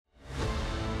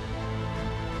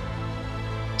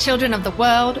Children of the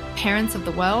world, parents of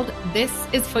the world, this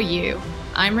is for you.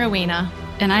 I'm Rowena.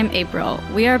 And I'm April.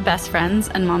 We are best friends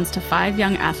and moms to 5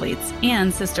 young athletes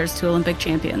and sisters to Olympic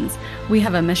champions. We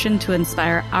have a mission to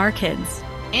inspire our kids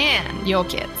and your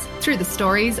kids through the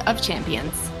stories of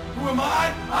champions. Who am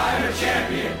I? I'm a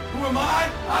champion. Who am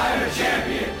I? I'm a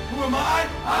champion. Who am I?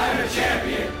 I'm a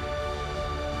champion.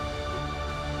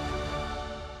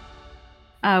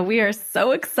 We are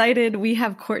so excited. We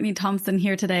have Courtney Thompson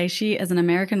here today. She is an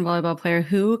American volleyball player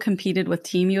who competed with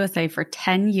Team USA for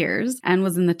 10 years and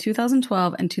was in the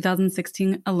 2012 and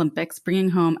 2016 Olympics, bringing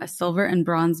home a silver and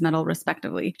bronze medal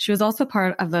respectively. She was also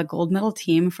part of the gold medal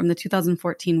team from the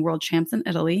 2014 World Champs in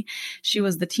Italy. She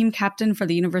was the team captain for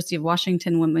the University of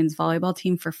Washington women's volleyball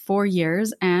team for 4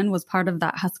 years and was part of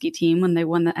that Husky team when they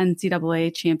won the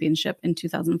NCAA championship in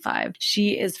 2005.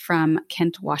 She is from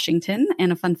Kent, Washington,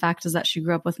 and a fun fact is that she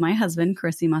grew up with my husband,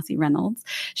 Chrissy Massey Reynolds.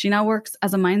 She now works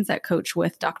as a mindset coach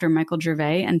with Dr. Michael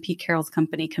Gervais and Pete Carroll's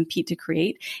company, Compete to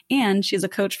Create, and she's a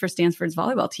coach for Stanford's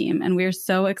volleyball team. And we're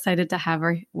so excited to have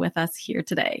her with us here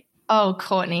today. Oh,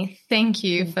 Courtney, thank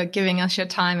you for giving us your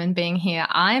time and being here.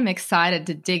 I'm excited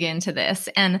to dig into this.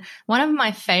 And one of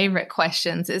my favorite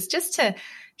questions is just to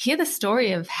hear the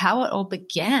story of how it all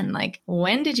began. Like,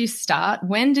 when did you start?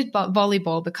 When did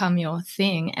volleyball become your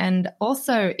thing? And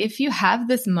also, if you have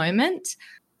this moment,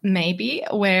 maybe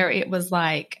where it was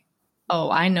like, oh,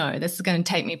 I know this is going to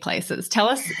take me places. Tell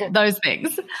us those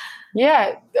things.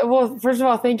 Yeah. Well, first of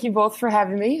all, thank you both for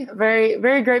having me. Very,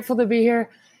 very grateful to be here.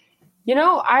 You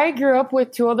know, I grew up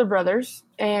with 2 older brothers,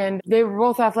 and they were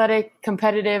both athletic,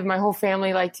 competitive. My whole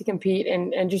family liked to compete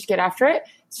and just get after it.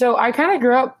 So I kind of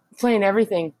grew up playing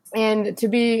everything. And to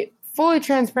be fully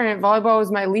transparent, volleyball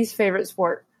was my least favorite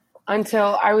sport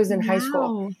until I was in high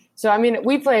school. So, I mean,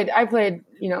 I played,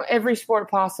 you know, every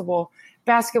sport possible.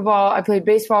 Basketball, I played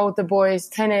baseball with the boys,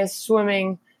 tennis,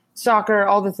 swimming, soccer,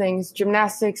 all the things,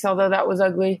 gymnastics, although that was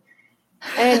ugly.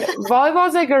 And volleyball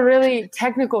is like a really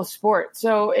technical sport.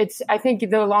 So I think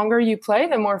the longer you play,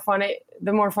 the more fun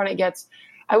it gets.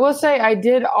 I will say I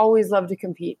did always love to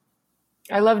compete.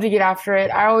 I love to get after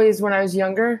it. When I was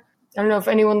younger, I don't know if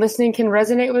anyone listening can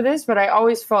resonate with this, but I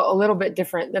always felt a little bit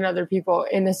different than other people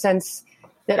in the sense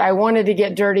that I wanted to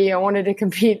get dirty. I wanted to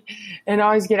compete and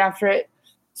always get after it.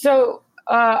 So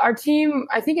our team,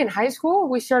 I think in high school,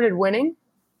 we started winning.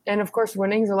 And of course,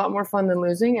 winning is a lot more fun than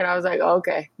losing. And I was like, oh,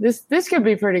 okay, this could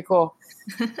be pretty cool.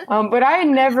 But I had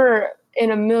never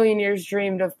in a million years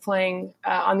dreamed of playing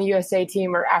on the USA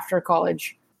team or after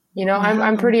college. You know,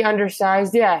 I'm pretty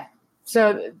undersized. Yeah.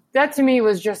 So that to me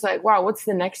was just like, wow, what's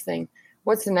the next thing?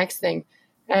 What's the next thing?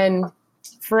 And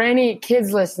for any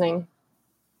kids listening,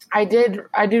 I do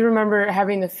remember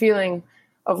having the feeling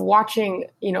of watching,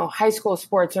 you know, high school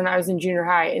sports when I was in junior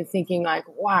high and thinking like,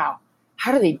 wow,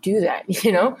 how do they do that?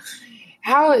 You know,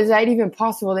 how is that even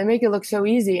possible? They make it look so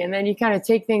easy. And then you kind of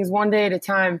take things one day at a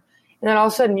time. And then all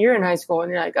of a sudden you're in high school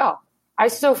and you're like, oh, I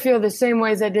still feel the same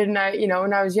way as I did when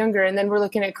I was younger. And then we're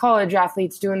looking at college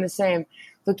athletes doing the same,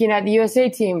 looking at the USA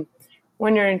team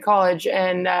when you're in college,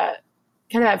 and kind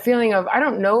of that feeling of, I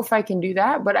don't know if I can do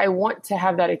that, but I want to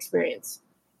have that experience.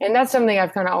 And that's something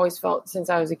I've kind of always felt since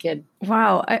I was a kid.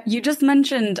 Wow. You just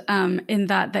mentioned in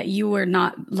that you were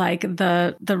not like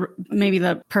maybe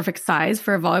the perfect size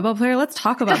for a volleyball player. Let's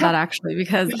talk about that actually,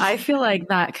 because I feel like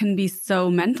that can be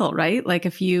so mental, right? Like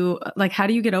how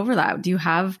do you get over that? Do you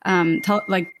have,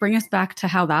 bring us back to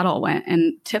how that all went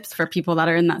and tips for people that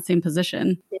are in that same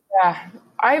position? Yeah,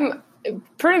 I'm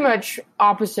pretty much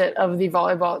opposite of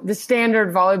the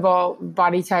standard volleyball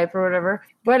body type or whatever.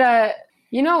 But,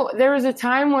 you know, there was a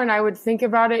time when I would think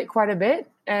about it quite a bit,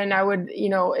 and I would, you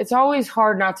know, it's always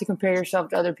hard not to compare yourself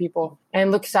to other people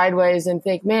and look sideways and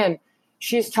think, man,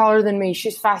 she's taller than me.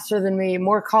 She's faster than me.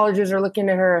 More colleges are looking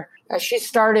at her. She's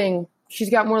starting. She's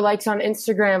got more likes on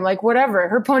Instagram, like whatever.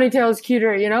 Her ponytail is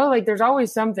cuter, you know, like there's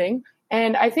always something.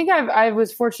 And I think I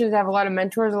was fortunate to have a lot of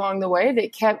mentors along the way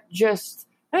that kept just,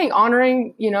 I think,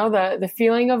 honoring, you know, the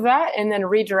feeling of that, and then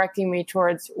redirecting me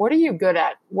towards, what are you good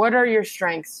at? What are your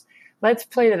strengths? Let's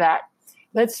play to that.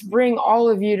 Let's bring all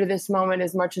of you to this moment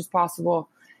as much as possible.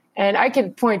 And I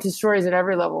could point to stories at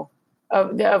every level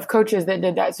of coaches that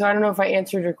did that. So I don't know if I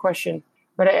answered your question,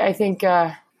 but I think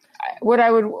what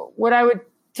I would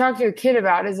talk to a kid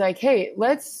about is like, hey,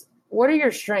 what are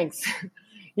your strengths?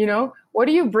 You know, what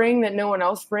do you bring that no one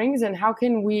else brings? And how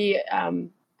can we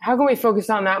focus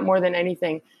on that more than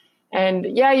anything?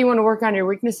 And yeah, you want to work on your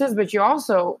weaknesses, but you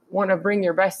also want to bring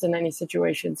your best in any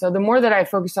situation. So the more that I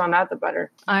focus on that, the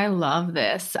better. I love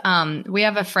this. We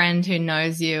have a friend who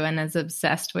knows you and is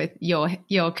obsessed with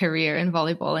your career in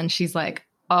volleyball. And she's like,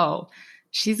 oh,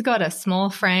 she's got a small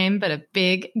frame, but a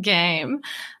big game.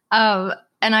 And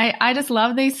I just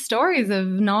love these stories of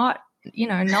not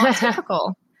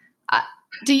typical.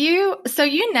 So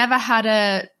you never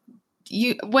had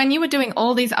when you were doing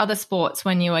all these other sports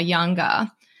when you were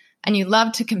younger and you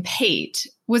loved to compete,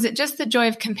 was it just the joy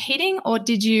of competing, or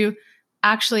did you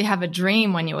actually have a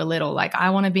dream when you were little? Like, I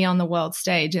want to be on the world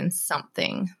stage in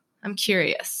something. I'm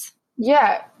curious.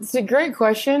 Yeah, it's a great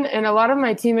question. And a lot of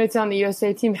my teammates on the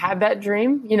USA team had that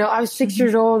dream. I was 6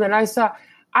 years old and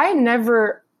I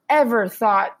never, ever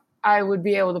thought I would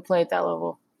be able to play at that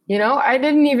level. I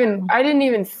didn't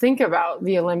even think about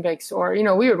the Olympics, or,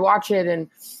 we would watch it. And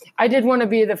I did want to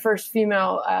be the first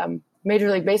female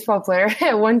Major League Baseball player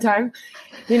at one time,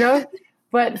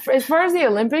 but as far as the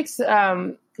Olympics,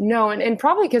 no. And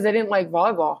probably because I didn't like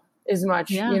volleyball as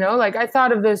much, like I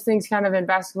thought of those things kind of in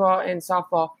basketball and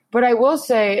softball. But I will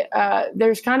say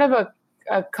there's kind of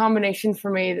a combination for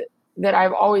me that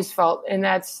I've always felt. And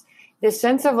that's this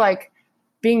sense of like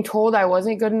being told I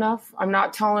wasn't good enough. I'm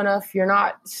not tall enough. You're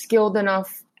not skilled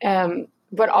enough.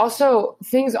 But also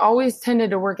things always tended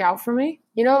to work out for me.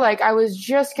 Like I was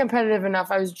just competitive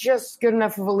enough. I was just good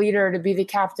enough of a leader to be the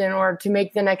captain or to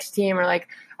make the next team, or like,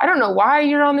 I don't know why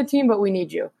you're on the team, but we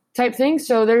need you type thing.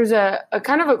 So there's a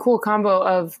kind of a cool combo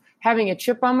of having a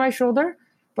chip on my shoulder,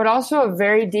 but also a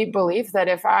very deep belief that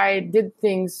if I did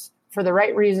things for the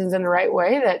right reasons in the right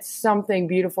way, that something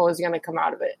beautiful is going to come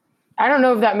out of it. I don't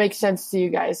know if that makes sense to you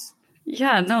guys.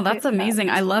 Yeah, no, that's amazing.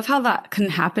 I love how that can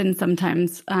happen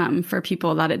sometimes for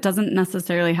people, that it doesn't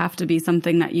necessarily have to be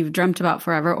something that you've dreamt about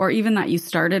forever, or even that you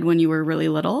started when you were really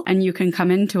little, and you can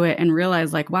come into it and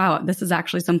realize like, wow, this is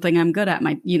actually something I'm good at.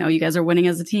 You guys are winning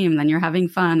as a team, then you're having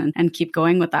fun and keep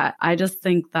going with that. I just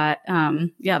think that,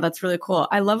 that's really cool.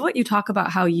 I love what you talk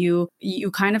about, how you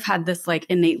kind of had this like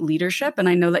innate leadership. And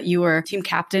I know that you were team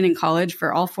captain in college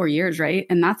for all 4 years, right?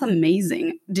 And that's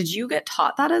amazing. Did you get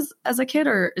taught that as a kid,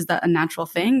 or is that a natural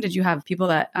thing? Did you have people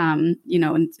that,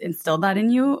 instilled that in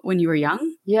you when you were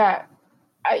young? Yeah.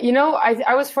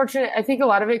 I was fortunate. I think a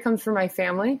lot of it comes from my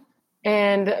family,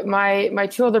 and my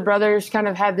two older brothers kind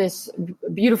of had this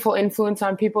beautiful influence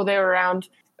on people they were around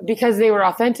because they were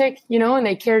authentic, and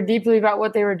they cared deeply about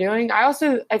what they were doing. I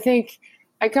think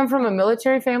I come from a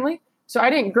military family, so I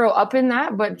didn't grow up in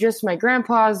that, but just my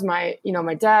grandpas, my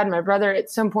dad, my brother at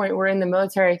some point were in the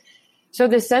military. So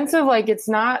the sense of like, it's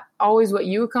not always what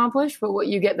you accomplish, but what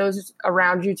you get those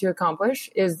around you to accomplish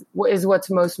is what's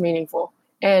most meaningful.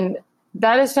 And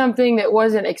that is something that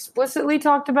wasn't explicitly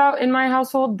talked about in my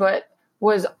household, but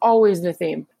was always the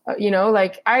theme.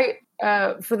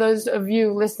 For those of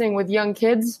you listening with young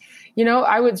kids,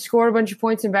 I would score a bunch of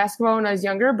points in basketball when I was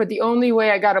younger, but the only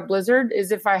way I got a blizzard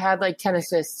is if I had like 10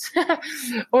 assists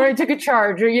or I took a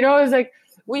charge, or, it was like,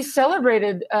 we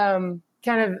celebrated kind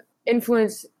of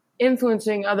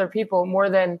influencing other people more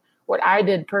than what I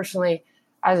did personally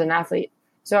as an athlete.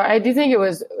 So I do think it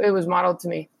was modeled to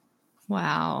me.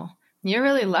 Wow. You're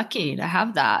really lucky to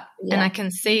have that. Yeah. And I can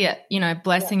see it,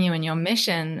 blessing you in your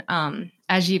mission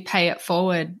as you pay it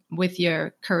forward with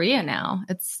your career now.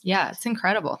 It's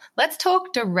incredible. Let's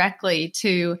talk directly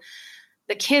to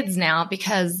the kids now,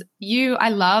 because I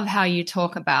love how you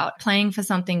talk about playing for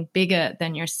something bigger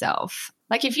than yourself.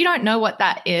 Like, if you don't know what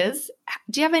that is,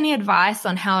 do you have any advice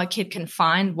on how a kid can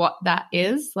find what that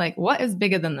is? Like, what is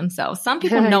bigger than themselves? Some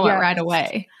people know it right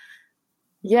away.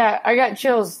 Yeah, I got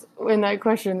chills in that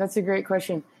question. That's a great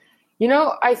question.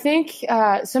 I think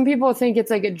some people think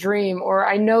it's like a dream, or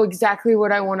I know exactly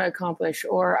what I want to accomplish,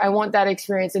 or I want that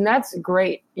experience. And that's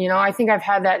great. I think I've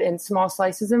had that in small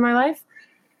slices in my life.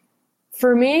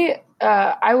 For me,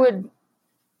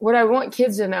 what I want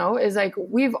kids to know is like,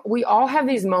 we all have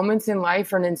these moments in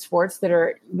life and in sports that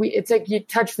it's like you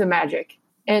touch the magic.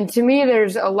 And to me,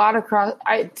 there's a lot of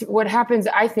what happens,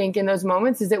 I think, in those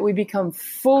moments is that we become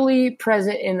fully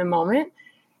present in the moment.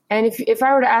 And if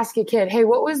I were to ask a kid, hey,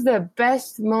 what was the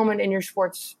best moment in your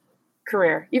sports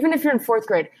career? Even if you're in fourth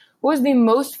grade, what was the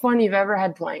most fun you've ever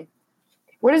had playing?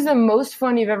 What is the most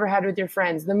fun you've ever had with your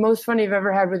friends? The most fun you've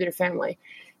ever had with your family?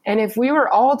 And if we were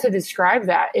all to describe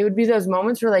that, it would be those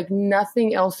moments where like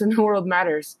nothing else in the world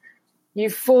matters. You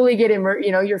fully get immersed,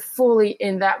 you're fully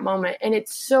in that moment. And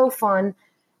it's so fun,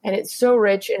 and it's so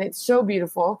rich, and it's so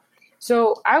beautiful.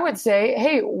 So I would say,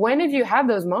 hey, when have you had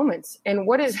those moments? And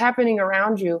what is happening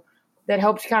around you that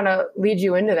helps kind of lead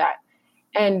you into that?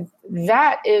 And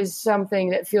that is something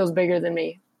that feels bigger than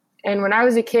me. And when I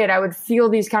was a kid, I would feel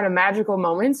these kind of magical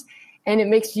moments, and it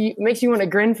makes you want to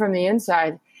grin from the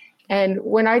inside. And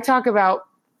when I talk about,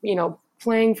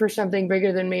 playing for something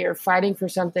bigger than me or fighting for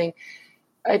something,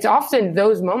 it's often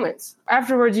those moments.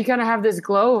 Afterwards, you kind of have this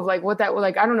glow of like what that was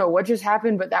like. I don't know what just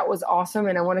happened, but that was awesome.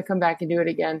 And I want to come back and do it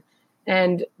again.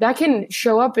 And that can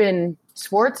show up in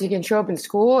sports. It can show up in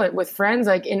school with friends,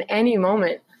 like in any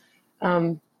moment.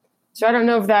 So I don't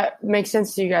know if that makes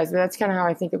sense to you guys, but that's kind of how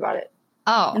I think about it.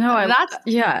 Oh, no,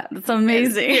 that's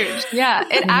amazing. Yeah,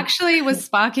 it actually was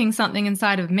sparking something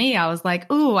inside of me. I was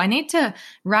like, ooh, I need to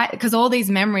write, because all these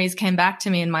memories came back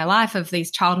to me in my life of these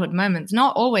childhood moments,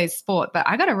 not always sport, but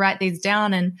I got to write these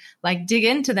down and like dig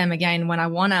into them again when I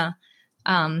want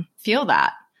to feel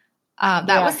that.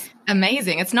 That was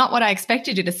amazing. It's not what I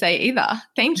expected you to say either.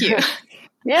 Thank you.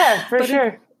 Yeah, for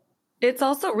sure. It's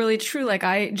also really true. Like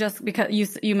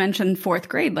because you mentioned fourth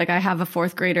grade, like I have a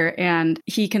fourth grader and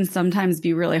he can sometimes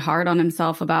be really hard on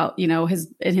himself about, in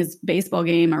his baseball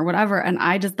game or whatever. And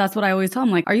that's what I always tell him,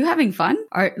 like, are you having fun?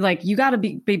 Or like, you got to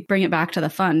bring it back to the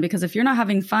fun, because if you're not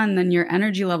having fun, then your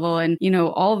energy level and,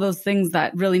 all of those things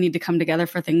that really need to come together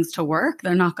for things to work,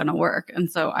 they're not going to work.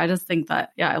 And so I just think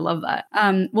that, I love that.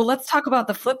 Well, let's talk about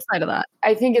the flip side of that.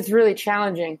 I think it's really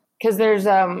challenging because there's,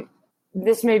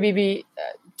 this may be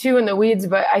too in the weeds,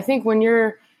 but I think when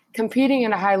you're competing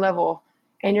at a high level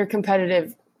and you're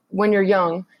competitive when you're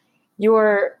young,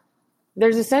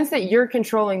 there's a sense that you're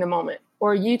controlling the moment,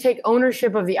 or you take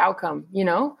ownership of the outcome,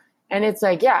 and it's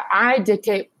like, I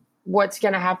dictate what's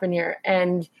going to happen here,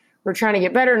 and we're trying to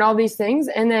get better and all these things.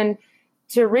 And then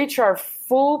to reach our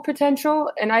full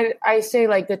potential, and I say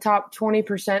like the top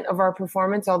 20% of our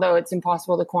performance, although it's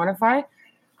impossible to quantify,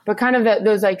 but kind of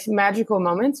those like magical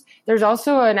moments, there's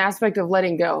also an aspect of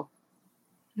letting go.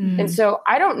 And so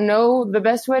I don't know the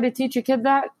best way to teach a kid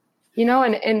that,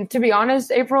 and to be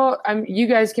honest, April, you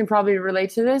guys can probably relate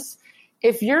to this.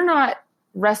 If you're not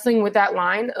wrestling with that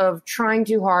line of trying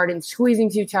too hard and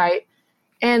squeezing too tight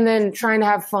and then trying to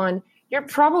have fun, you're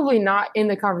probably not in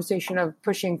the conversation of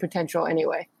pushing potential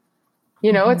anyway.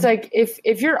 It's like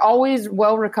if you're always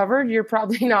well recovered, you're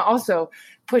probably not also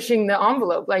pushing the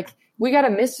envelope. Like, we got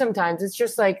to miss sometimes. It's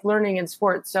just like learning in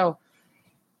sports. So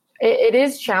it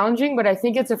is challenging, but I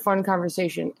think it's a fun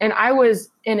conversation. And I was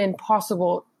an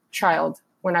impossible child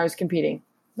when I was competing.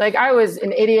 Like, I was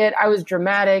an idiot. I was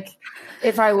dramatic.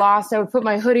 If I lost, I would put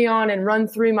my hoodie on and run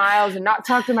 3 miles and not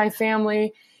talk to my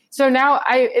family. So now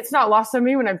it's not lost on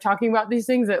me when I'm talking about these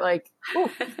things that like,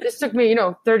 this took me,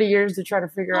 30 years to try to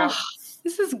figure out.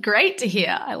 This is great to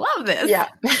hear. I love this. Yeah.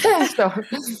 So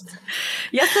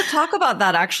talk about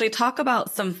that. Actually, talk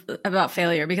about about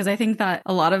failure, because I think that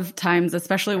a lot of times,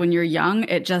 especially when you're young,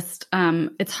 it just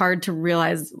it's hard to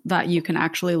realize that you can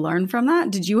actually learn from that.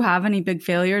 Did you have any big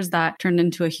failures that turned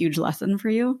into a huge lesson for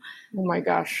you? Oh my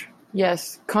gosh.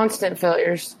 Yes. Constant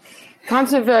failures.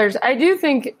 I do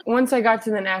think once I got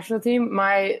to the national team,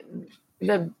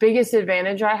 the biggest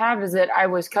advantage I have is that I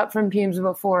was cut from teams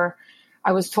before.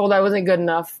 I was told I wasn't good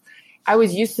enough. I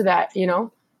was used to that,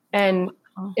 and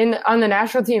on the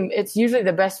national team, it's usually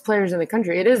the best players in the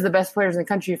country. It is the best players in the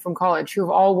country from college who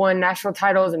have all won national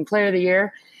titles and player of the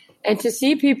year. And to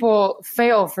see people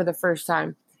fail for the first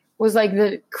time was like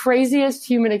the craziest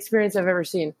human experience I've ever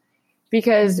seen,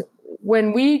 because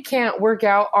when we can't work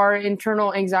out our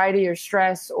internal anxiety or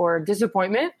stress or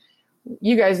disappointment,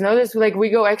 you guys know this, like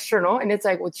we go external and it's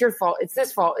like, well, it's your fault. It's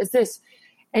this fault. It's this.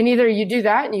 And either you do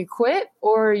that and you quit,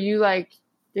 or you like,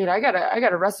 dude, I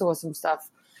gotta wrestle with some stuff,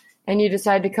 and you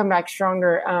decide to come back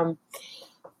stronger.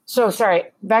 So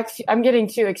sorry, I'm getting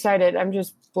too excited. I'm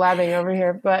just blabbing over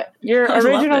here. But your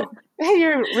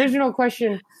original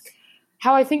question,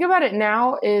 how I think about it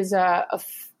now is a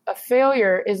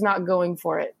failure is not going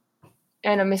for it,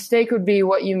 and a mistake would be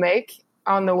what you make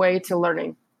on the way to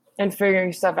learning and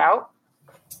figuring stuff out.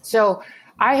 So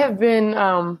I have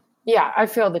been. I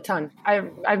failed a ton.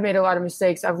 I've made a lot of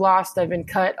mistakes. I've lost. I've been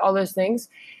cut. All those things.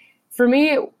 For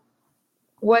me,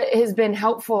 what has been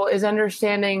helpful is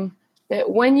understanding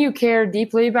that when you care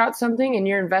deeply about something and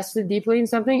you're invested deeply in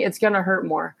something, it's going to hurt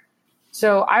more.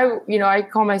 So I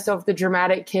call myself the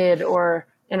dramatic kid,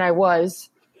 and I was,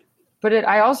 but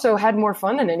I also had more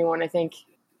fun than anyone, I think,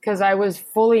 because I was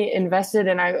fully invested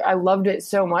and I loved it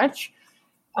so much.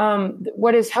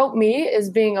 What has helped me is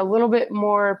being a little bit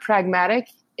more pragmatic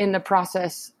in the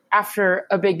process after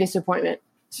a big disappointment.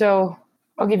 So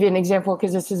I'll give you an example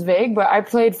because this is vague, but I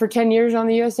played for 10 years on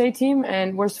the USA team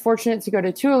and was fortunate to go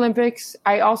to 2 Olympics.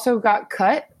 I also got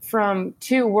cut from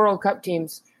 2 World Cup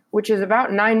teams, which is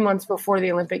about 9 months before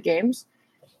the Olympic Games.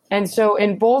 And so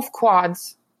in both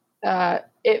quads,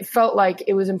 it felt like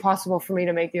it was impossible for me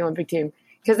to make the Olympic team,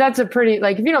 because that's a pretty,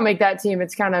 like, if you don't make that team,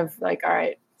 it's kind of like, all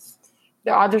right,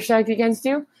 the odds are stacked against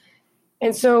you.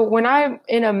 And so when I'm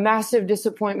in a massive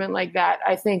disappointment like that,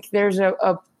 I think there's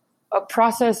a a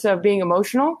process of being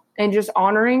emotional and just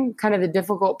honoring kind of the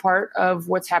difficult part of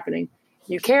what's happening.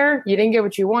 You care, you didn't get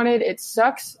what you wanted. It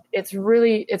sucks.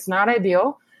 It's not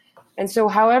ideal. And so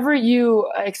however you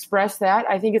express that,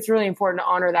 I think it's really important to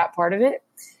honor that part of it.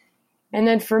 And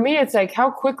then for me, it's like,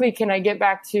 how quickly can I get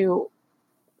back to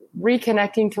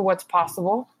reconnecting to what's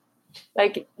possible?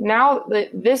 Like now,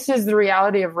 this is the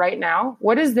reality of right now.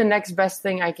 What is the next best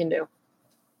thing I can do?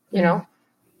 You know?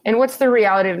 And what's the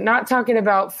reality of not talking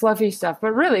about fluffy stuff,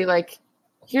 but really like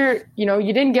here,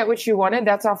 you didn't get what you wanted.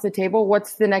 That's off the table.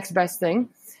 What's the next best thing?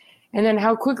 And then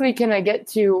how quickly can I get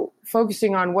to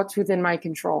focusing on what's within my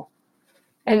control?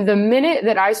 And the minute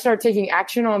that I start taking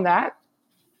action on that,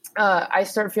 I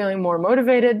start feeling more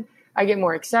motivated. I get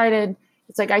more excited.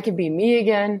 It's like I could be me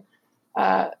again.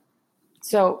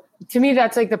 So to me,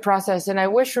 that's like the process. And I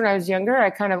wish when I was younger, I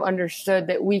kind of understood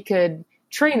that we could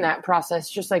train that process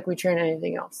just like we train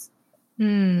anything else.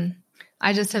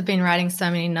 I just have been writing so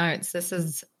many notes. This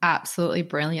is absolutely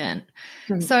brilliant.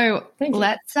 So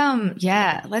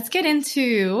let's get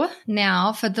into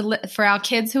now for our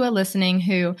kids who are listening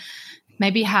who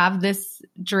maybe have this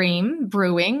dream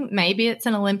brewing. Maybe it's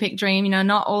an Olympic dream.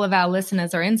 Not all of our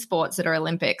listeners are in sports that are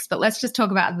Olympics, but let's just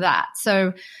talk about that.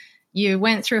 So you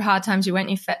went through hard times, you went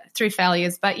through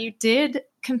failures, but you did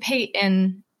compete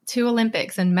in 2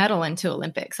 Olympics and medal in 2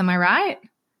 Olympics. Am I right?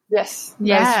 Yes.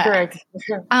 Yeah. That's correct.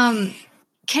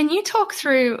 Can you talk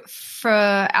through for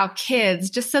our kids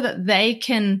just so that they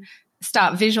can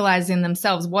start visualizing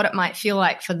themselves what it might feel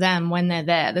like for them when they're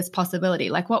there, this possibility?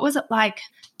 Like, what was it like?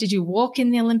 Did you walk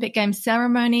in the Olympic Games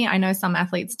ceremony? I know some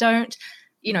athletes don't.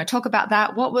 Talk about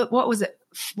that. What was it?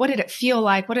 What did it feel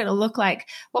like? What did it look like?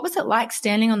 What was it like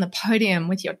standing on the podium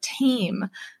with your team?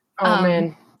 Oh,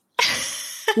 man.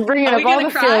 You're bringing up all the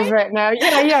feels right now.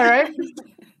 Yeah, right?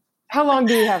 How long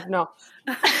do you have? No.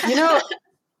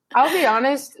 I'll be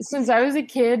honest. Since I was a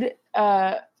kid,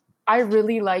 I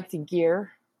really liked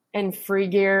gear and free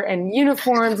gear and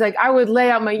uniforms. Like I would lay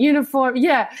out my uniform.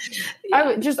 Yeah.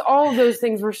 Just all of those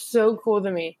things were so cool to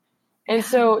me. And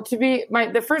so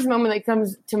the first moment that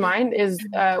comes to mind is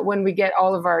when we get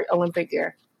all of our Olympic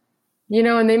gear,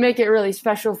 and they make it really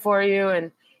special for you.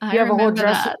 And you have a whole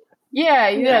dress.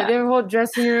 Yeah. They have a whole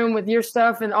dressing room with your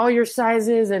stuff and all your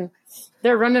sizes, and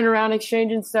they're running around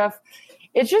exchanging stuff.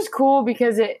 It's just cool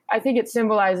because I think it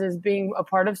symbolizes being a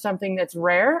part of something that's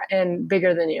rare and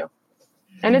bigger than you.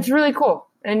 And it's really cool.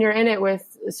 And you're in it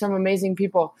with some amazing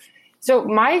people. So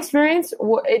my experience,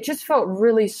 it just felt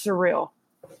really surreal.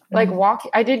 Like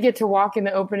I did get to walk in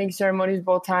the opening ceremonies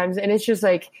both times. And it's just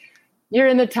like, you're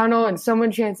in the tunnel and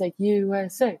someone chants like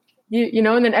USA,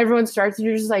 and then everyone starts and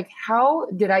you're just like, how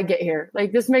did I get here?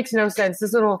 Like, this makes no sense.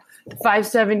 This little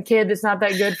 5'7" kid that's not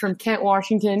that good from Kent,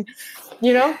 Washington,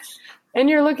 and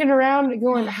you're looking around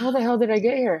going, how the hell did I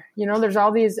get here? There's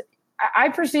all these, I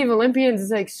perceive Olympians as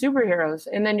like superheroes.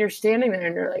 And then you're standing there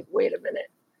and you're like, wait a minute,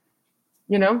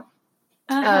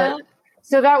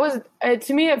 So that was,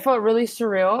 to me, it felt really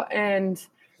surreal and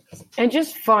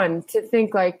just fun to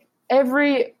think like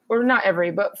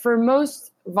but for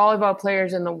most volleyball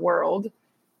players in the world,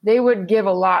 they would give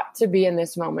a lot to be in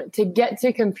this moment, to get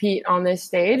to compete on this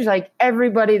stage. Like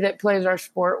everybody that plays our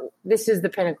sport, this is the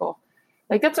pinnacle.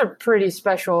 Like that's a pretty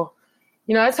special,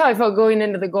 that's how I felt going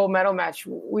into the gold medal match.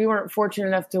 We weren't fortunate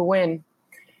enough to win.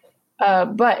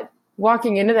 But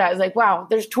walking into that is like, wow,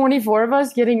 there's 24 of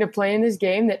us getting to play in this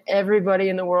game that everybody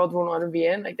in the world will want to be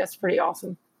in. Like, that's pretty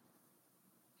awesome.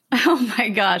 Oh my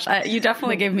gosh. You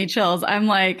definitely gave me chills.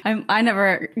 I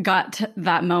never got to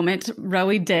that moment.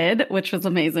 Rowie did, which was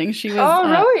amazing. She was,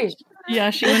 Rowie.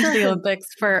 Yeah, she went to the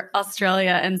Olympics for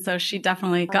Australia. And so she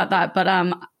definitely got that.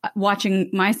 But watching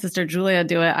my sister Julia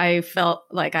do it, I felt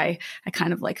like I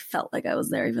kind of like felt like I was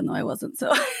there, even though I wasn't.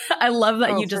 So I love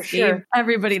that you just gave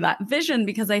everybody that vision,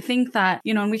 because I think that,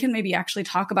 and we can maybe actually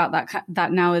talk about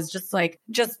that now is just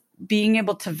being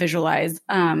able to visualize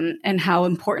and how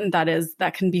important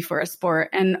that can be for a sport,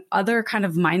 and other kind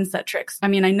of mindset tricks. I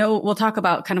mean, I know we'll talk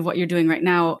about kind of what you're doing right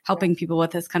now, helping people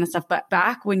with this kind of stuff. But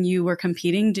back when you were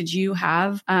competing, did you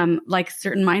have like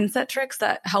certain mindset tricks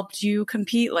that helped you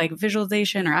compete, like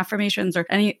visualization or affirmations or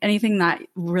anything that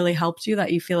really helped you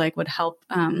that you feel like would help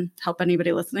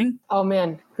anybody listening? Oh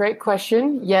man, great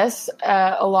question. Yes,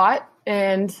 a lot.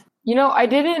 And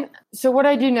so what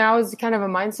I do now is kind of a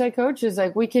mindset coach is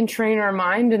like, we can train our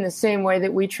mind in the same way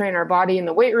that we train our body in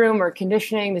the weight room or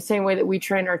conditioning, the same way that we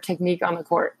train our technique on the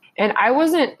court. And I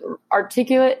wasn't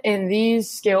articulate in these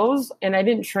skills, and I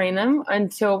didn't train them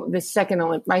until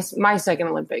the my second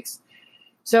Olympics.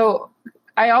 So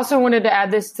I also wanted to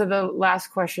add this to the last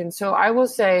question. So I will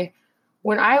say,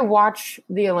 when I watch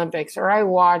the Olympics or I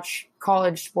watch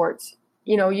college sports,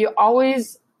 you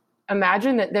always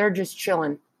imagine that they're just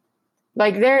chilling.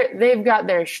 Like they've got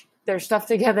their stuff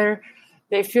together.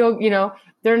 They feel,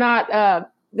 they're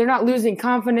not losing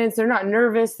confidence. They're not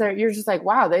nervous. You're just like,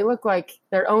 wow, they look like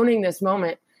they're owning this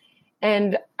moment.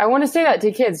 And I want to say that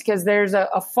to kids because there's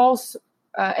a false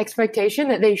expectation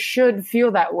that they should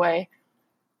feel that way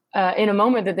in a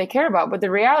moment that they care about. But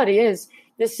the reality is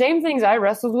the same things I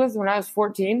wrestled with when I was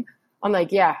 14. I'm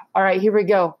like, yeah, all right, here we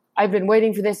go. I've been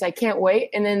waiting for this. I can't wait.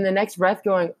 And then the next breath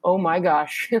going, oh my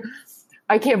gosh,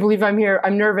 I can't believe I'm here.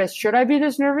 I'm nervous. Should I be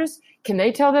this nervous? Can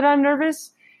they tell that I'm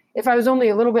nervous? If I was only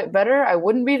a little bit better, I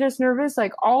wouldn't be this nervous.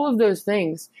 Like all of those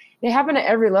things, they happen at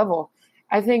every level.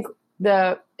 I think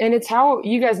and it's how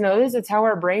you guys know this, it's how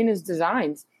our brain is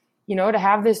designed, to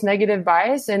have this negative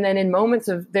bias. And then in moments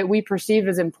that we perceive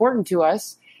as important to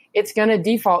us, it's going to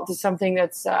default to something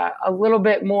that's a little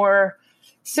bit more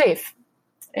safe.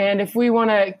 And if we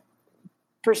want to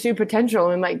pursue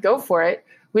potential and like go for it,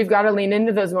 we've got to lean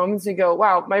into those moments and go,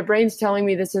 wow, my brain's telling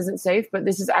me this isn't safe, but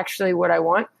this is actually what I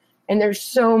want. And there's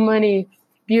so many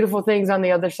beautiful things on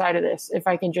the other side of this if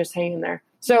I can just hang in there.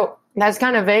 So that's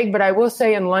kind of vague, but I will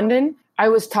say in London, I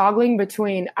was toggling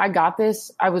between I got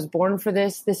this, I was born for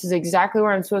this, this is exactly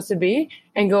where I'm supposed to be,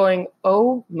 and going,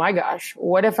 oh my gosh,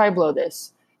 what if I blow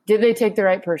this? Did they take the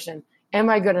right person? Am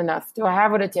I good enough? Do I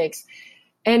have what it takes?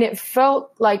 And it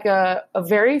felt like a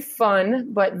very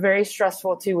fun but very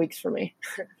stressful 2 weeks for me.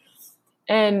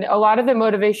 And a lot of the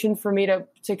motivation for me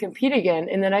to compete again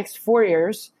in the next 4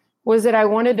 years was that I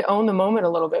wanted to own the moment a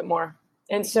little bit more.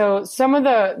 And so some of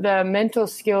the mental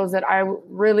skills that I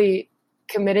really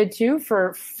committed to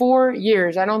for 4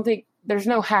 years, I don't think there's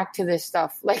no hack to this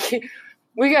stuff. Like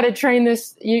we got to train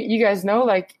this, you guys know,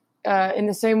 like in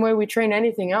the same way we train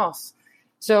anything else.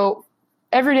 So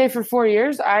every day for 4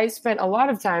 years, I spent a lot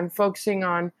of time focusing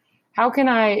on how can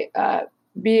I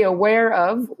be aware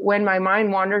of when my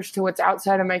mind wanders to what's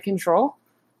outside of my control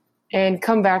and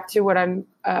come back to what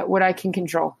I can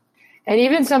control. And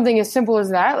even something as simple as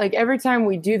that, like every time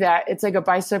we do that, it's like a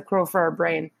bicep curl for our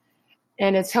brain.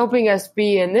 And it's helping us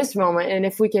be in this moment. And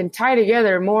if we can tie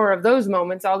together more of those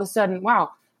moments, all of a sudden,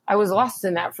 wow, I was lost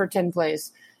in that for 10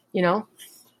 plays,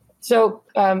 So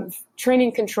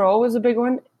training control was a big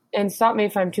one. And stop me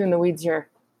if I'm too in the weeds here,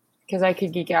 because I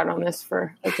could geek out on this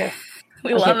for, okay.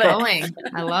 We love it.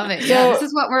 I love it. Yeah, this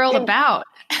is what we're all about.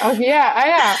 Oh,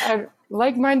 yeah. I'm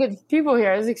like-minded people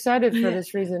here. I was excited for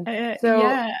this reason.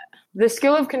 The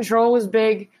skill of control was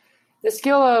big. The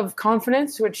skill of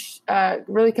confidence, which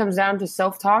really comes down to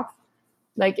self-talk.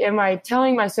 Like, am I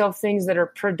telling myself things that are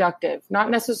productive? Not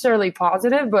necessarily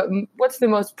positive, but what's the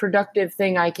most productive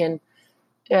thing I can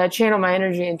channel my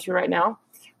energy into right now?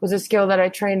 Was a skill that I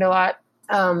trained a lot.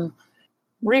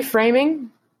 Reframing,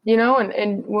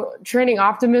 and training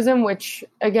optimism, which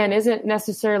again isn't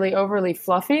necessarily overly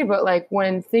fluffy, but like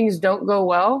when things don't go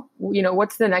well,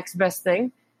 what's the next best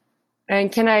thing?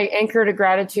 And can I anchor to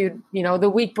gratitude, the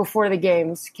week before the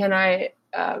games? Can I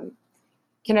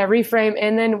reframe?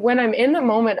 And then when I'm in the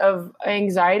moment of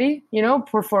anxiety,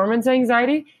 performance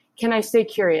anxiety, can I stay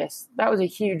curious? That was a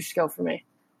huge skill for me.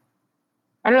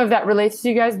 I don't know if that relates to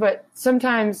you guys, but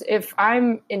sometimes if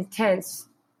I'm intense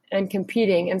and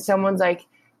competing and someone's like,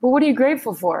 well, what are you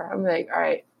grateful for? I'm like, all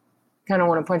right, kind of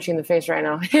want to punch you in the face right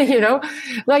now.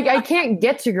 Like I can't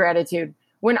get to gratitude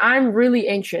when I'm really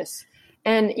anxious.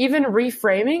 And even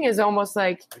reframing is almost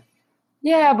like,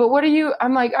 yeah, but what are you?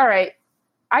 I'm like, all right,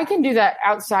 I can do that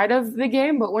outside of the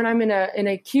game. But when I'm in an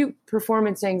acute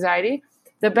performance anxiety,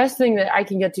 the best thing that I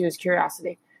can get to is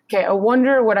curiosity. Okay, I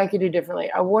wonder what I could do differently.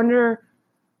 I wonder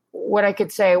what I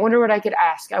could say. I wonder what I could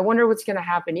ask. I wonder what's going to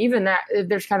happen. Even that,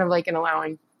 there's kind of like an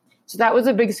allowing. So that was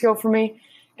a big skill for me.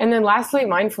 And then lastly,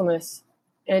 mindfulness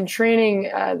and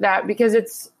training that, because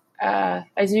it's,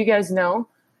 as you guys know,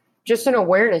 just an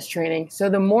awareness training. So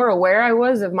the more aware I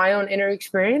was of my own inner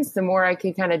experience, the more I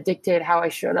could kind of dictate how I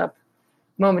showed up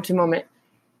moment to moment.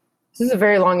 This is a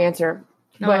very long answer.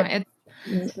 But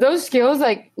those skills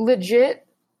like legit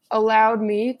allowed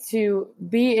me to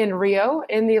be in Rio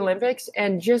in the Olympics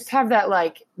and just have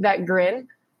that grin,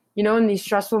 in these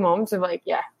stressful moments of like,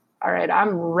 yeah, all right,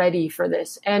 I'm ready for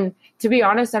this. And to be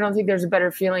honest, I don't think there's a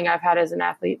better feeling I've had as an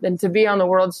athlete than to be on the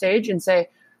world stage and say,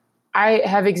 I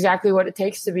have exactly what it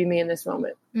takes to be me in this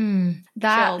moment.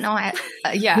 Chills.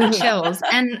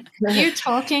 And you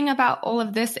talking about all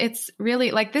of this, it's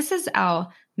really like, this is our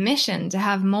mission to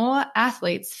have more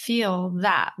athletes feel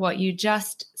what you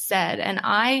just said. And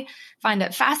I find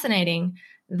it fascinating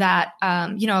that,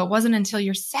 it wasn't until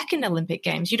your second Olympic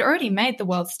Games, you'd already made the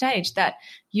world stage, that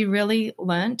you really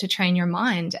learned to train your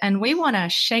mind. And we want to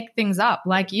shake things up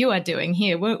like you are doing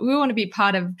here. We want to be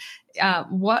part of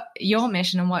what your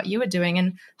mission and what you are doing.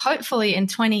 And hopefully in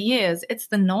 20 years, it's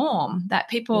the norm that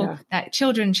that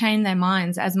children train their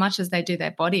minds as much as they do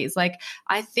their bodies. Like,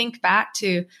 I think back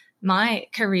to my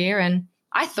career, and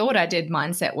I thought I did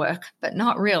mindset work, but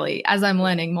not really, as I'm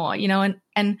learning more,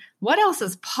 and what else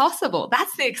is possible?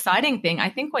 That's the exciting thing. I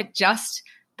think we're just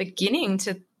beginning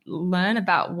to learn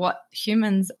about what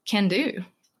humans can do.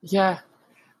 Yeah.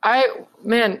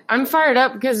 I'm fired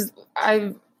up because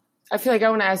I feel like I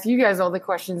want to ask you guys all the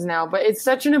questions now, but it's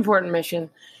such an important mission,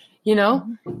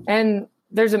 and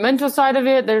there's a mental side of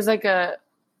it. There's like I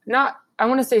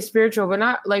want to say spiritual, but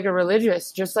not like a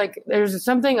religious, just like there's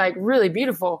something like really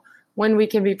beautiful when we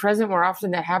can be present more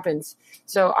often that happens.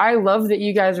 So I love that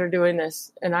you guys are doing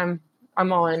this, and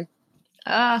I'm all in.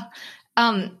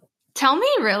 Tell me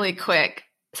really quick.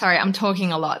 Sorry, I'm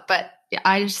talking a lot, but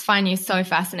I just find you so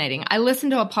fascinating. I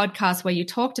listened to a podcast where you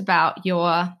talked about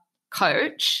your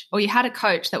coach, or you had a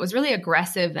coach that was really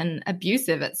aggressive and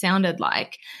abusive, it sounded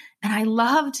like. And I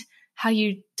loved how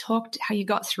you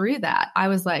got through that. I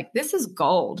was like, this is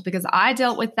gold, because I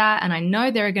dealt with that, and I know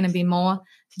there are going to be more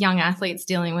young athletes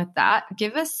dealing with that.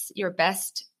 Give us your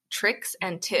best tricks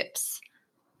and tips.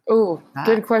 Oh,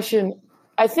 good question.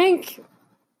 I think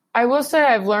I will say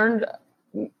I've learned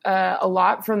a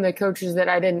lot from the coaches that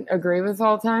I didn't agree with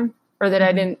all the time, or that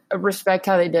I didn't respect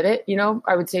how they did it.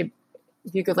 I would say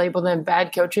you could label them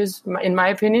bad coaches, in my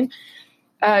opinion.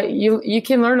 You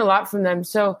can learn a lot from them.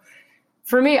 So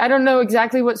for me, I don't know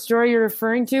exactly what story you're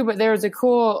referring to, but there was a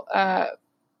cool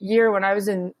year when I was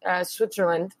in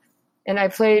Switzerland, and I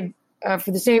played for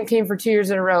the same team for 2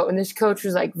 years in a row. And this coach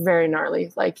was like very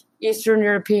gnarly, like Eastern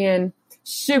European,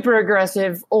 super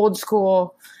aggressive, old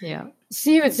school. Yeah.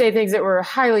 He would say things that were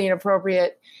highly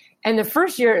inappropriate. And the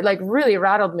first year, it like really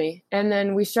rattled me. And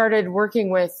then we started working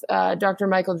with Dr.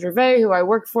 Michael Gervais, who I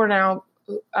work for now,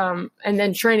 and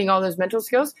then training all those mental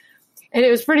skills. And it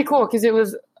was pretty cool because it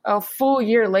was a full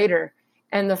year later.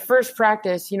 And the first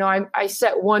practice, I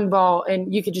set one ball,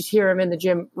 and you could just hear him in the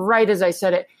gym right as I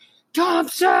said it.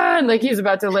 Thompson, like he was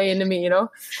about to lay into me,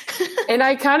 and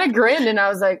I kind of grinned, and I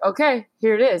was like, okay,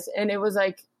 here it is. And it was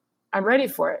like, I'm ready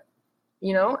for it,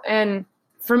 and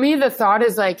for me, the thought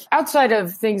is like, outside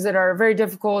of things that are very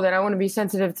difficult, and I want to be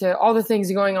sensitive to all the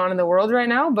things going on in the world right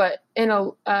now, but in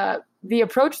the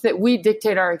approach that we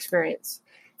dictate our experience.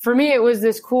 For me, it was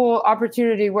this cool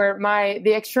opportunity where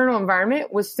the external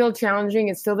environment was still challenging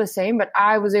and still the same, but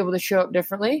I was able to show up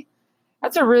differently.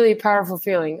 That's a really powerful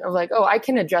feeling of like, oh, I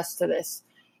can adjust to this.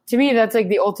 To me, that's like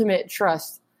the ultimate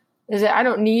trust, is that I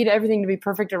don't need everything to be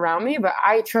perfect around me, but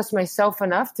I trust myself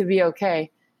enough to be okay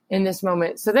in this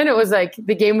moment. So then it was like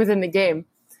the game within the game.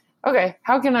 Okay,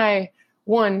 how can I,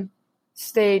 one,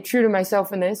 stay true to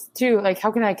myself in this? Two, like, how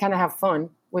can I kind of have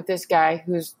fun with this guy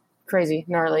who's crazy,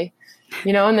 gnarly,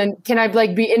 and then can I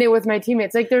like be in it with my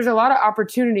teammates? Like, there's a lot of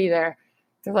opportunity there.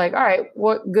 They're like, all right,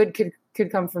 what good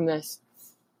could come from this?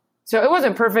 So it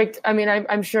wasn't perfect. I mean,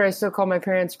 I'm sure I still called my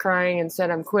parents crying and said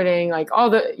I'm quitting. Like all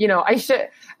the,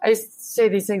 I say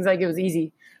these things like it was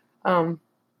easy.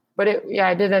 But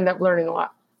I did end up learning a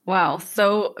lot. Wow.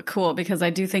 So cool. Because I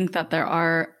do think that there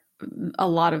are a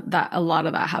lot of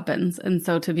that happens. And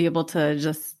so to be able to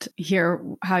just hear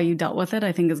how you dealt with it,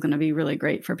 I think is going to be really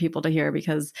great for people to hear,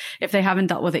 because if they haven't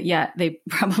dealt with it yet, they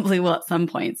probably will at some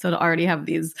point. So to already have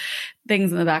these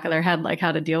things in the back of their head, like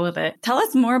how to deal with it. Tell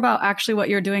us more about actually what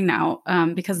you're doing now,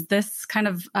 because this kind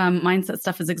of mindset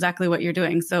stuff is exactly what you're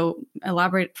doing. So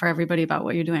elaborate for everybody about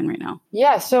what you're doing right now.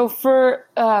 Yeah. So for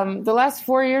the last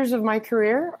 4 years of my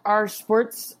career, our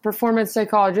sports performance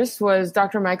psychologist was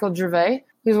Dr. Michael Gervais,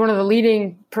 who's one of the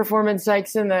leading performance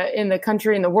psychs in the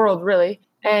country, in the world, really.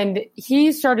 And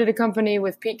he started a company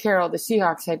with Pete Carroll, the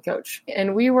Seahawks head coach.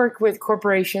 And we work with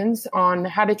corporations on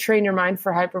how to train your mind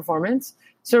for high performance.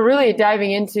 So really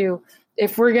diving into,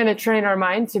 if we're going to train our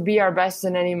mind to be our best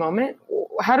in any moment,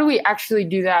 how do we actually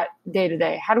do that day to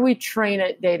day? How do we train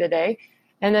it day to day?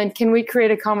 And then can we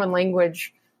create a common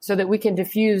language so that we can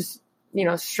diffuse,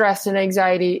 stress and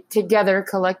anxiety together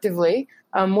collectively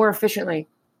more efficiently?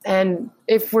 And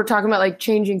if we're talking about like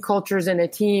changing cultures in a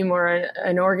team or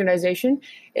an organization,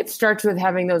 it starts with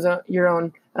having those your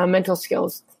own mental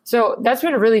skills. So that's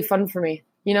been really fun for me,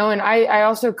 and I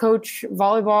also coach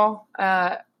volleyball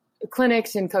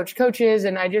clinics and coach coaches.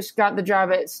 And I just got the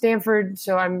job at Stanford.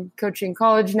 So I'm coaching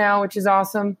college now, which is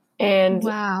awesome. And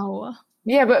wow.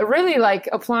 Yeah, but really like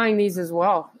applying these as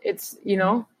well. It's,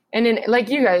 and in, like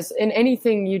you guys, in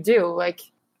anything you do, like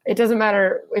it doesn't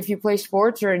matter if you play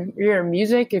sports or you're in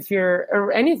music,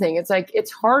 or anything. It's like,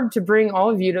 it's hard to bring all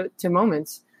of you to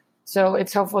moments. So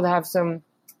it's helpful to have some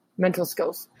mental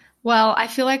skills. Well, I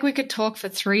feel like we could talk for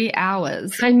 3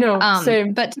 hours. I know,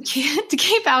 same. But to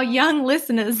keep our young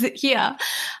listeners here,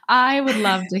 I would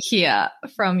love to hear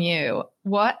from you.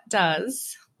 What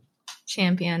does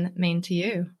champion mean to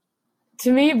you?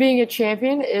 To me, being a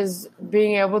champion is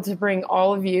being able to bring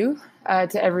all of you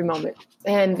to every moment.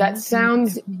 And that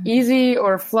sounds easy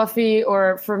or fluffy,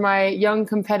 or for my young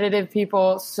competitive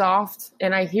people, soft.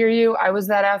 And I hear you. I was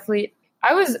that athlete.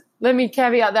 Let me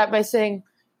caveat that by saying,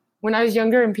 when I was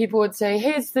younger and people would say,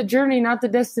 hey, it's the journey, not the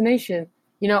destination.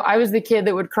 I was the kid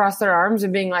that would cross their arms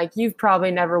and being like, you've probably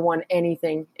never won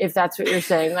anything, if that's what you're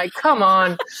saying. Like, come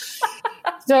on.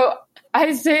 So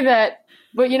I say that,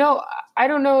 but I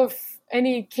don't know if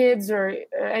any kids or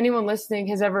anyone listening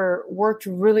has ever worked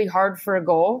really hard for a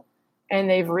goal and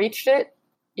they've reached it.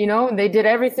 They did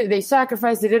everything, they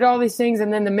sacrificed, they did all these things.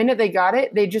 And then the minute they got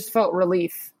it, they just felt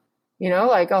relief,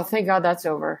 like, oh, thank God that's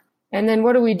over. And then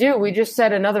what do? We just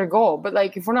set another goal. But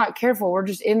like, if we're not careful, we're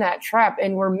just in that trap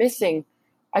and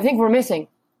I think we're missing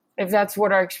if that's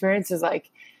what our experience is like.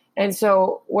 And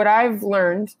so what I've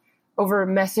learned over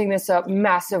messing this up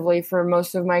massively for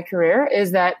most of my career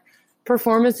is that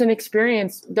performance and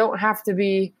experience don't have to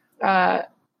be,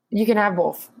 you can have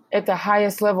both. At the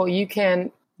highest level, you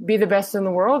can be the best in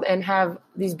the world and have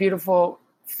these beautiful,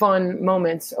 fun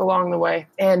moments along the way.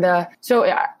 And so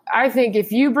I think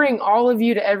if you bring all of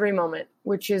you to every moment,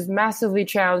 which is massively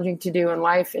challenging to do in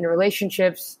life, in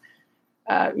relationships,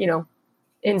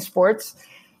 in sports,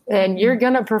 then you're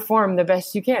going to perform the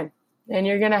best you can and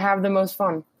you're going to have the most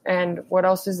fun. And what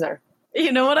else is there?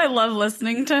 You know what I love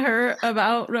listening to her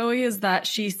about, Rowie, is that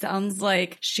she sounds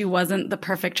like she wasn't the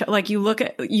perfect, like you look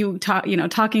at you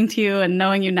talking to you and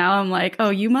knowing you now, I'm like, oh,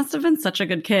 you must have been such a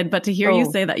good kid. But to hear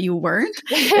you say that you weren't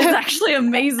is actually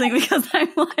amazing, because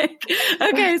I'm like,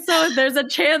 okay, so there's a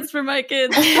chance for my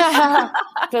kids.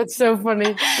 That's so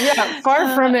funny. Yeah,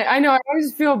 far from it. I know I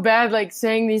always feel bad like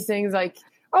saying these things like,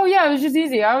 oh yeah, it was just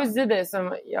easy. I always did this. I'm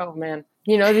like, oh man.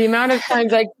 The amount of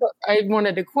times I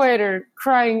wanted to quit or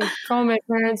crying, calling my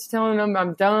parents, telling them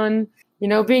I'm done,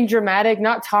 being dramatic,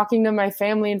 not talking to my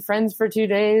family and friends for 2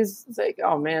 days. It's like,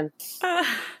 oh, man.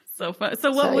 So fun.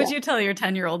 So what would you tell your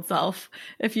 10-year-old self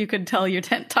if you could talk to your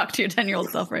 10-year-old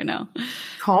self right now?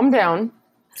 Calm down.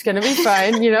 It's going to be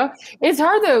fine. It's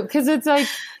hard, though, because it's like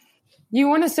you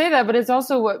want to say that, but it's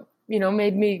also what,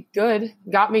 made me good,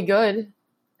 got me good.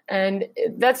 And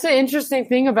that's the interesting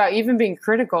thing about even being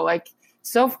critical. Like,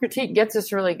 self-critique gets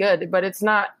us really good, but it's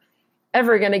not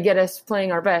ever going to get us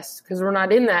playing our best because we're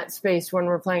not in that space when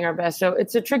we're playing our best. So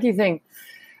it's a tricky thing.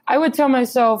 I would tell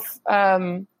myself,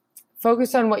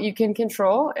 focus on what you can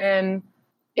control, and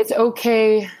it's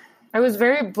okay. I was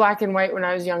very black and white when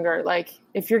I was younger. Like,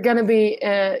 if you're going to be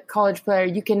a college player,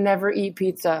 you can never eat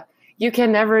pizza. You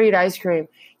can never eat ice cream.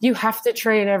 You have to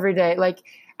train every day. Like,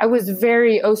 I was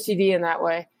very OCD in that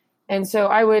way. And so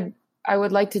I would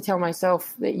like to tell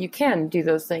myself that you can do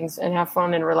those things and have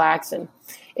fun and relax. And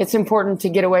it's important to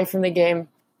get away from the game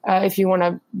if you want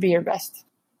to be your best.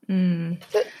 The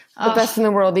best in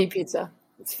the world eat pizza.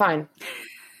 It's fine.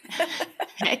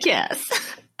 Heck yes.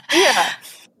 Yeah.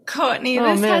 Courtney,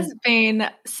 this has been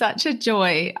such a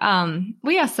joy.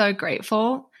 We are so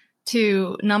grateful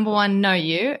to, number one, know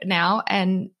you now,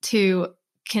 and to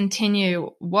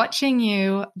continue watching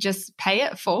you just pay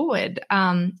it forward.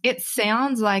 It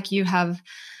sounds like you have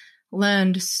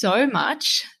learned so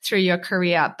much through your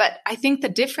career, but I think the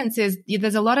difference is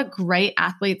there's a lot of great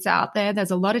athletes out there.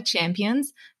 There's a lot of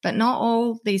champions, but not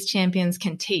all these champions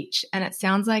can teach. And it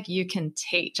sounds like you can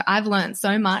teach. I've learned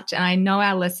so much, and I know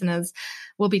our listeners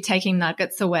will be taking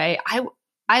nuggets away.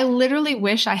 I literally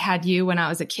wish I had you when I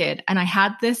was a kid and I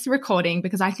had this recording,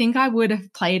 because I think I would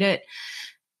have played it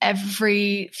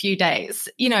every few days,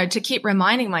 to keep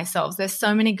reminding myself there's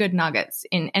so many good nuggets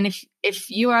in. And if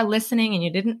you are listening and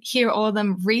you didn't hear all of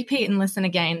them, repeat and listen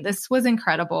again. This was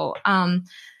incredible.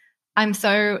 I'm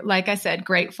so, like I said,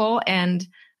 grateful, and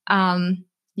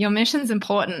your mission's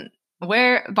important.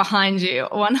 We're behind you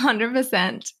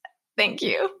 100%. Thank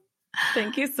you.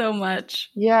 Thank you so much.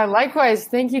 Yeah, likewise.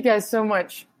 Thank you guys so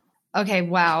much. Okay,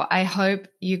 wow. I hope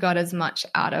you got as much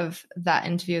out of that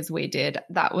interview as we did.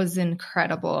 That was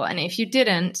incredible. And if you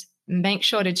didn't, make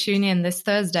sure to tune in this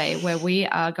Thursday, where we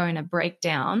are going to break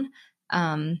down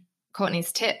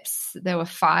Courtney's tips. There were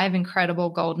 5 incredible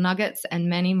gold nuggets and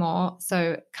many more.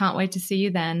 So can't wait to see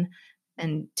you then,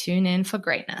 and tune in for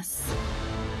greatness.